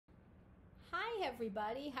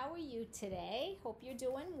everybody. How are you today? Hope you're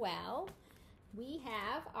doing well. We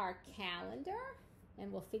have our calendar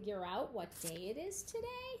and we'll figure out what day it is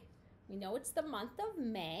today. We know it's the month of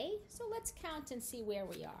May, so let's count and see where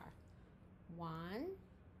we are. 1,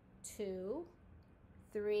 2,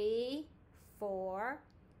 3, 4,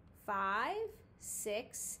 5,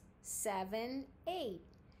 6, 7, 8.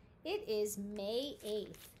 It is May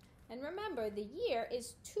 8th. And remember, the year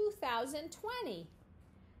is 2020.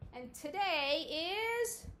 And today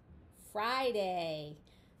is Friday.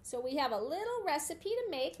 So we have a little recipe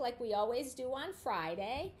to make like we always do on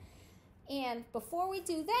Friday. And before we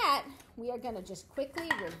do that, we are going to just quickly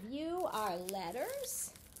review our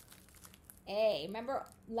letters. A. Remember,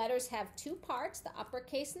 letters have two parts, the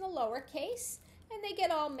uppercase and the lowercase, and they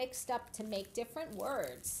get all mixed up to make different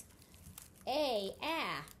words. A.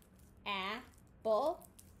 Apple.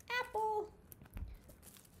 Apple.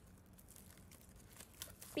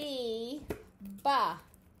 B.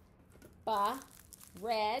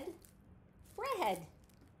 Red. Bread.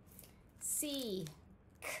 C.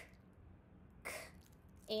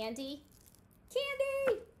 Andy.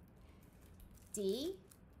 Candy. D.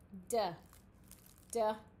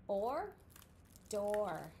 Or.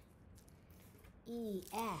 Door. E.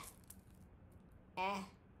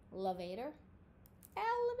 Elevator.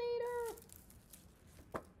 Elevator.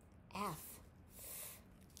 F.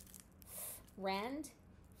 Friend.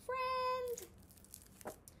 Friend.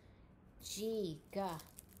 G.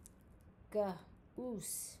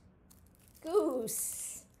 Goose.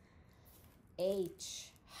 Goose.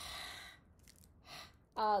 H.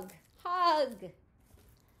 Hug.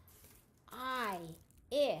 I.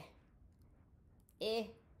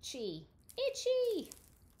 Itchy.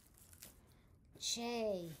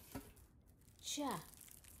 J.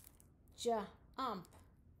 Jump.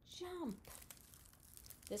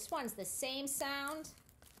 This one's the same sound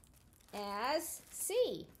as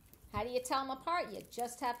C. How do you tell them apart? You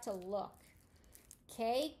just have to look.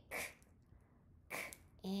 K.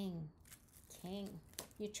 King.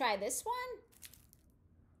 You try this one?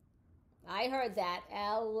 I heard that.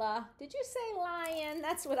 Ella. Did you say lion?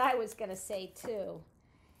 That's what I was going to say too.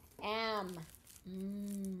 M.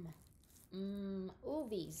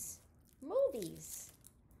 Movies.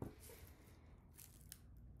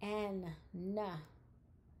 N.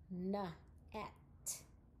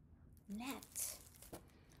 Net.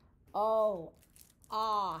 O.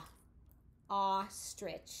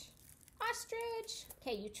 Ostrich.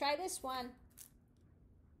 Okay, you try this one.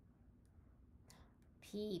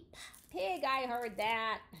 P. Pig, I heard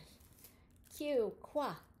that. Q.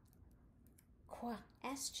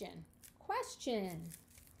 Question.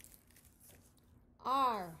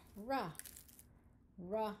 R. Rug.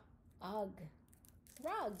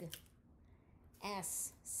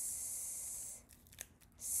 S.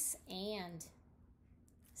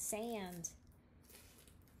 Sand.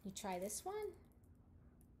 You try this one?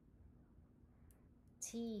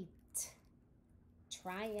 T.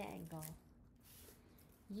 Triangle.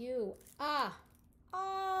 U. Up.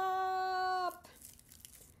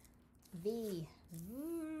 V.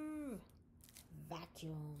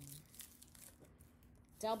 Vacuum.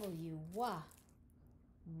 W.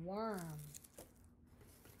 Worm.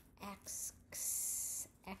 X.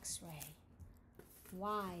 X-ray.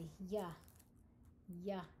 Y.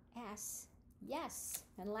 Yes.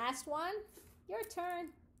 And last one, your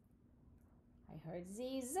turn. I heard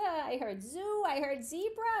I heard zoo, I heard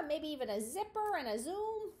zebra, maybe even a zipper and a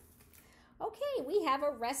zoom. Okay, we have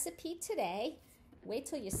a recipe today. Wait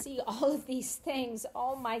till you see all of these things.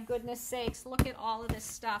 Oh my goodness sakes, look at all of this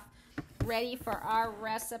stuff ready for our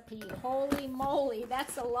recipe. Holy moly,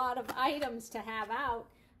 that's a lot of items to have out.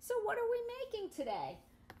 So what are we making today?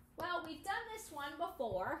 Well, we've done this one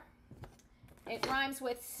before. It rhymes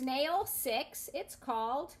with snail 6. It's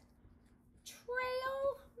called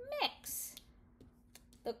trail mix.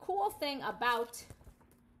 The cool thing about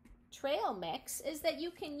trail mix is that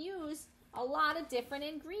you can use a lot of different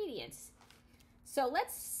ingredients. So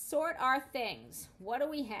let's sort our things. What do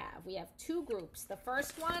we have? We have two groups. The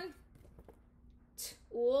first one,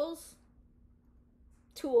 tools,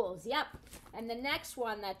 yep. And the next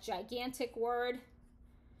one, that gigantic word,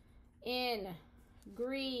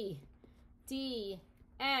 ingredients.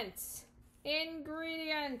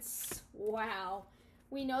 Wow.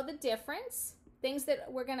 We know the difference. Things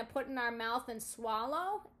that we're going to put in our mouth and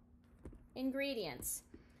swallow, ingredients.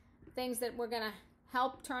 Things that we're going to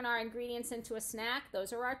help turn our ingredients into a snack,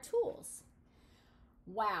 those are our tools.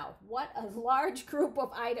 Wow, what a large group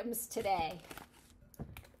of items today.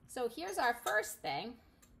 So here's our first thing.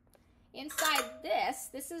 Inside this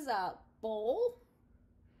is a bowl,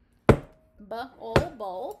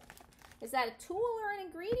 bowl. Is that a tool or an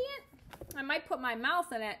ingredient? I might put my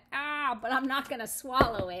mouth in it, but I'm not gonna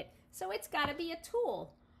swallow it. So it's gotta be a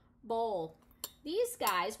tool. Bowl. These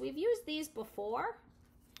guys, we've used these before.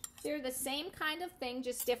 They're the same kind of thing,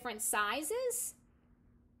 just different sizes.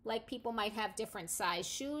 Like people might have different size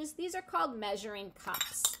shoes. These are called measuring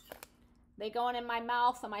cups. They going in my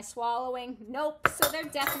mouth? Am I swallowing? Nope. So they're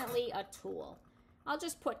definitely a tool. I'll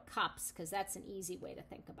just put cups because that's an easy way to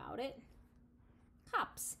think about it.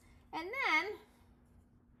 Cups. And then,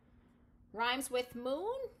 rhymes with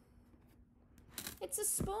moon. It's a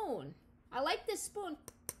spoon. I like this spoon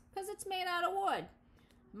because it's made out of wood.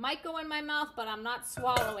 Might go in my mouth, but I'm not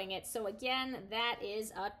swallowing it. So again, that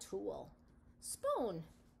is a tool. Spoon.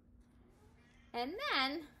 And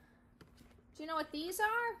then, do you know what these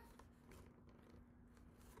are?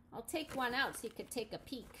 I'll take one out so you could take a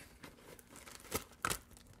peek.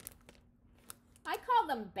 I call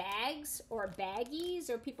them bags or baggies,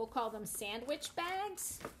 or people call them sandwich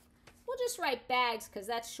bags. We'll just write bags because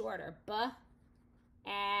that's shorter.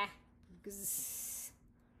 Bags.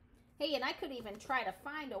 Hey, and I could even try to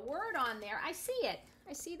find a word on there. I see it.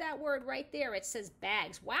 I see that word right there. It says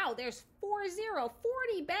bags. Wow, there's 40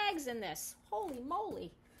 bags in this. Holy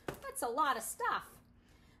moly. That's a lot of stuff.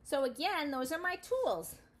 So again, those are my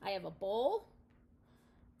tools. I have a bowl,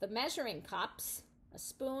 the measuring cups, a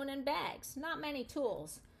spoon, and bags. Not many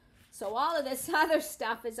tools. So all of this other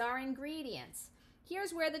stuff is our ingredients.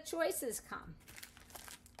 Here's where the choices come.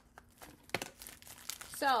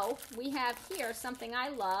 So we have here something I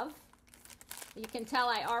love. You can tell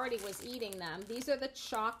I already was eating them. These are the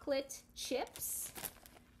chocolate chips.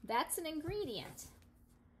 That's an ingredient.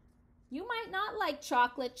 You might not like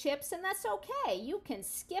chocolate chips, and that's okay. You can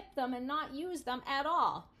skip them and not use them at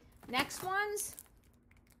all. Next ones,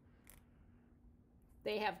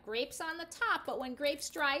 they have grapes on the top, but when grapes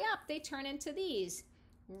dry up, they turn into these,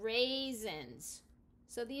 raisins.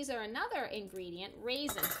 So these are another ingredient,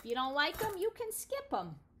 raisins. If you don't like them, you can skip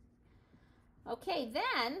them. Okay,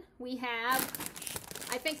 then we have,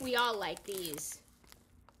 I think we all like these,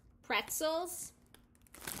 pretzels.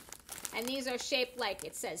 And these are shaped like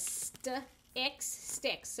it says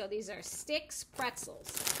sticks. So these are sticks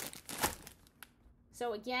pretzels.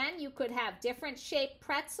 So again, you could have different shaped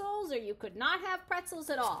pretzels or you could not have pretzels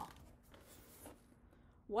at all.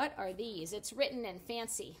 What are these? It's written in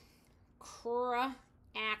fancy.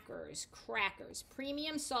 Crackers.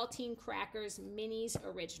 Premium saltine crackers, minis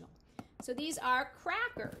original. So these are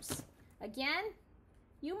crackers. Again,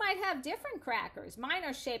 you might have different crackers. Mine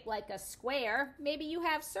are shaped like a square. Maybe you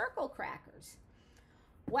have circle crackers.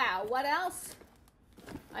 Wow, what else?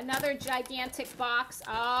 Another gigantic box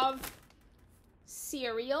of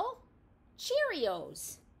cereal.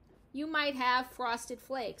 Cheerios. You might have Frosted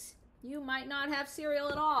Flakes. You might not have cereal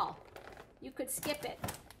at all. You could skip it.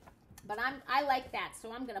 But I like that,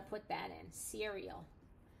 so I'm going to put that in. Cereal.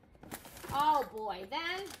 Oh boy,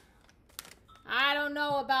 then I don't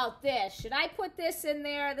know about this. Should I put this in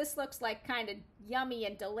there? This looks like kind of yummy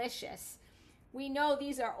and delicious. We know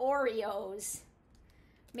these are Oreos.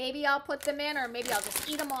 Maybe I'll put them in, or maybe I'll just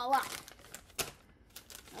eat them all up.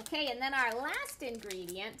 Okay, and then our last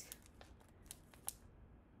ingredient.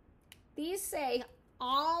 These say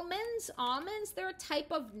almonds. Almonds, they're a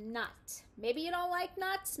type of nut. Maybe you don't like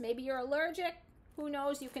nuts. Maybe you're allergic. Who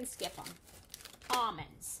knows? You can skip them.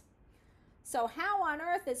 Almonds. So how on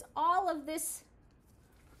earth is all of this?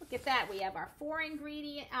 Look at that. We have our four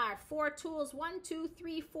tools. 1, 2,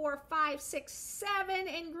 3, 4, 5, 6, 7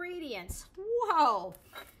 ingredients. Whoa.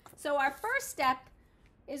 So our first step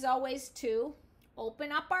is always to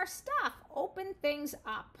open up our stuff. Open things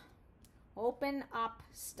up. Open up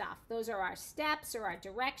stuff. Those are our steps or our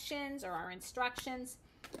directions or our instructions.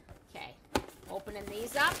 Okay. Opening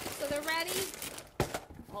these up so they're ready.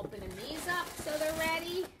 Opening these up so they're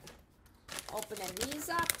ready. Opening these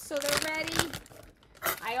up so they're ready.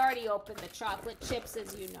 I already opened the chocolate chips,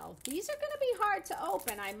 as you know. These are going to be hard to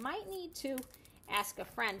open. I might need to ask a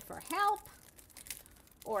friend for help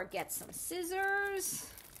or get some scissors.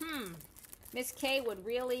 Miss Kay would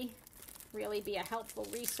really be a helpful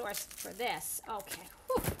resource for this. Okay.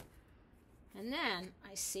 Whew. And then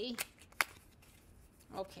I see.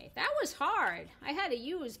 Okay, that was hard. I had to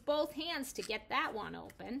use both hands to get that one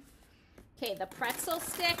open. Okay, the pretzel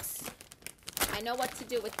sticks. I know what to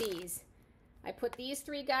do with these. I put these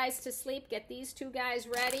 3 guys to sleep, get these 2 guys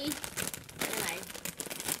ready, and I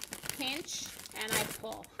pinch and I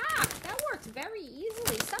pull. Ha! That works very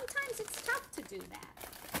easily. Sometimes it's tough to do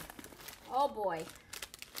that. Oh boy.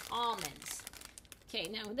 Almonds. Okay,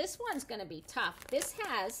 now this one's going to be tough. This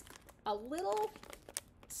has a little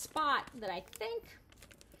spot that I think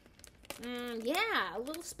Yeah, a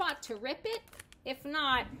little spot to rip it. If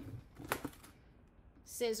not,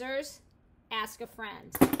 scissors, ask a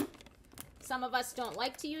friend. Some of us don't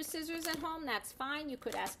like to use scissors at home. That's fine. You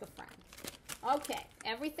could ask a friend. Okay,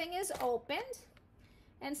 everything is opened.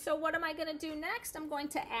 And so what am I going to do next? I'm going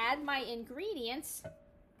to add my ingredients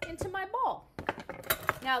into my bowl.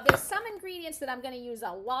 Now, there's some ingredients that I'm going to use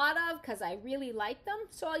a lot of because I really like them,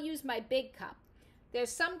 so I'll use my big cup.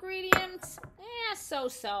 There's some ingredients,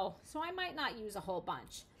 so-so, so I might not use a whole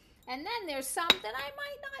bunch. And then there's some that I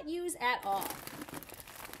might not use at all.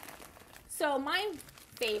 So my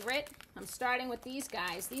favorite, I'm starting with these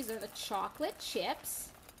guys. These are the chocolate chips.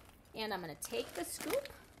 And I'm going to take the scoop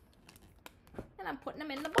and I'm putting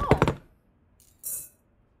them in the bowl.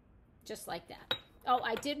 Just like that. Oh,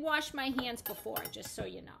 I did wash my hands before, just so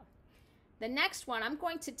you know. The next one, I'm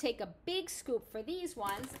going to take a big scoop for these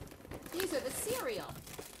ones. These are the cereal.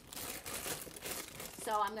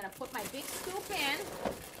 So I'm going to put my big scoop in.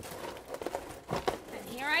 And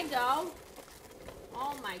here I go.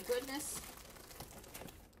 Oh my goodness.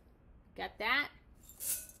 Got that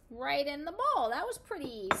right in the bowl. That was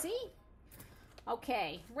pretty easy.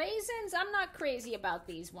 Okay, raisins, I'm not crazy about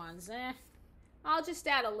these ones. I'll just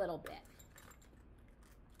add a little bit.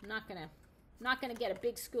 I'm not gonna get a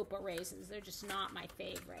big scoop of raisins. They're just not my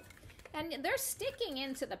favorite. And they're sticking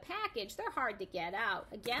into the package. They're hard to get out.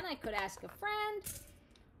 Again, I could ask a friend,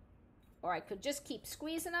 or I could just keep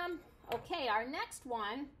squeezing them. Okay, our next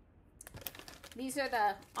one, these are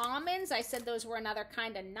the almonds. I said those were another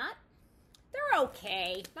kind of nut. They're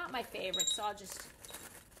okay. Not my favorite, so I'll just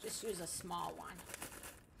use a small one.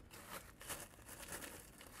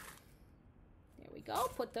 There we go.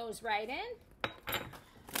 Put those right in.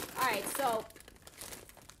 All right, so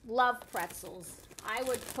love pretzels. I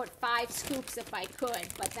would put 5 scoops if I could,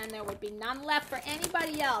 but then there would be none left for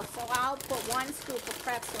anybody else. So I'll put 1 scoop of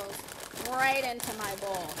pretzels right into my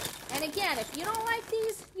bowl. And again, if you don't like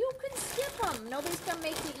these, you can skip them. Nobody's going to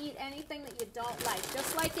make you eat anything that you don't like.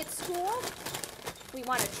 Just like at school, we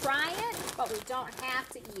want to try it, but we don't have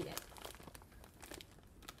to eat it.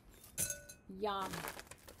 Yum.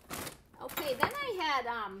 Okay, then I had,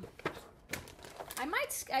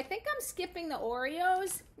 I think I'm skipping the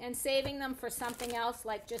Oreos and saving them for something else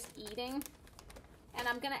like just eating. And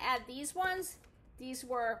I'm going to add these ones. These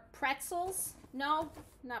were pretzels. No,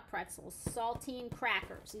 not pretzels. Saltine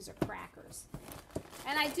crackers. These are crackers.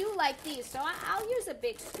 And I do like these, so I'll use a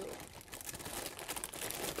big scoop.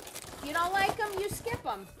 If you don't like them, you skip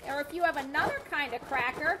them. Or if you have another kind of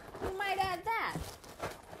cracker, you might add that.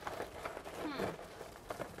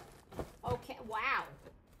 Okay, wow.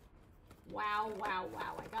 Wow, wow,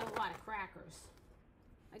 wow. I got a lot of crackers.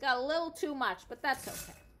 I got a little too much, but that's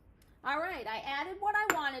okay. All right, I added what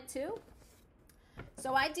I wanted to.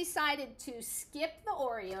 So I decided to skip the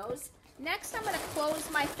Oreos. Next, I'm going to close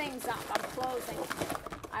my things up. I'm closing.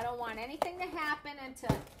 I don't want anything to happen and to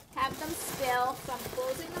have them spill. So I'm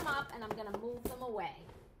closing them up and I'm going to move them away.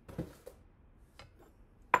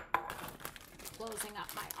 Closing up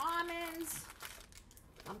my almonds.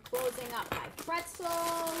 I'm closing up my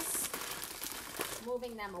pretzels.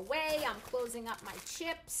 Moving them away. I'm closing up my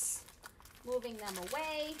chips. Moving them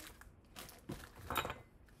away.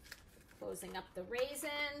 Closing up the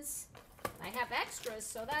raisins. I have extras,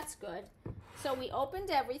 so that's good. So we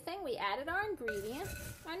opened everything. We added our ingredient.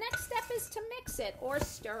 Our next step is to mix it or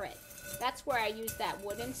stir it. That's where I use that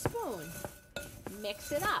wooden spoon.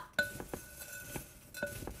 Mix it up.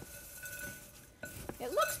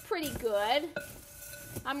 It looks pretty good.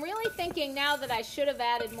 I'm really thinking now that I should have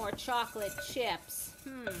added more chocolate chips.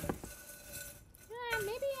 Maybe,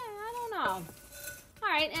 I don't know. All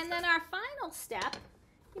right, and then our final step,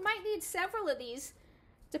 you might need several of these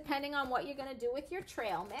depending on what you're going to do with your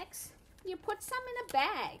trail mix. You put some in a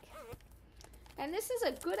bag. And this is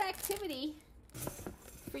a good activity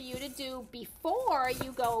for you to do before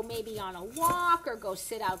you go maybe on a walk or go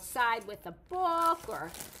sit outside with a book or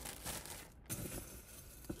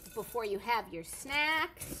before you have your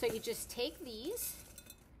snack. So you just take these,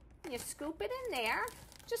 and you scoop it in there.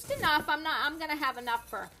 Just enough. I'm going to have enough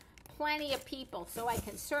for plenty of people, so I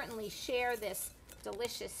can certainly share this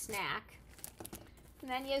delicious snack. And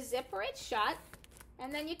then you zipper it shut,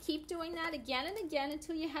 and then you keep doing that again and again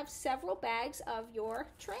until you have several bags of your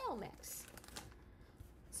trail mix.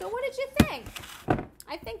 So what did you think?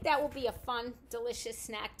 I think that will be a fun, delicious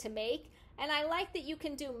snack to make. And I like that you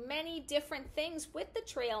can do many different things with the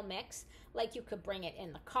trail mix. Like you could bring it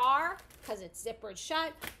in the car because it's zippered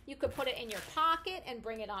shut. You could put it in your pocket and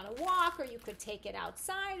bring it on a walk, or you could take it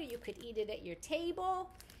outside, or you could eat it at your table.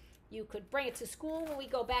 You could bring it to school when we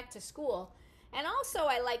go back to school. And also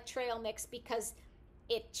I like trail mix because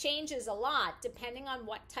it changes a lot depending on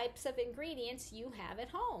what types of ingredients you have at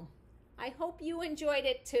home. I hope you enjoyed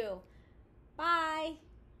it too. Bye.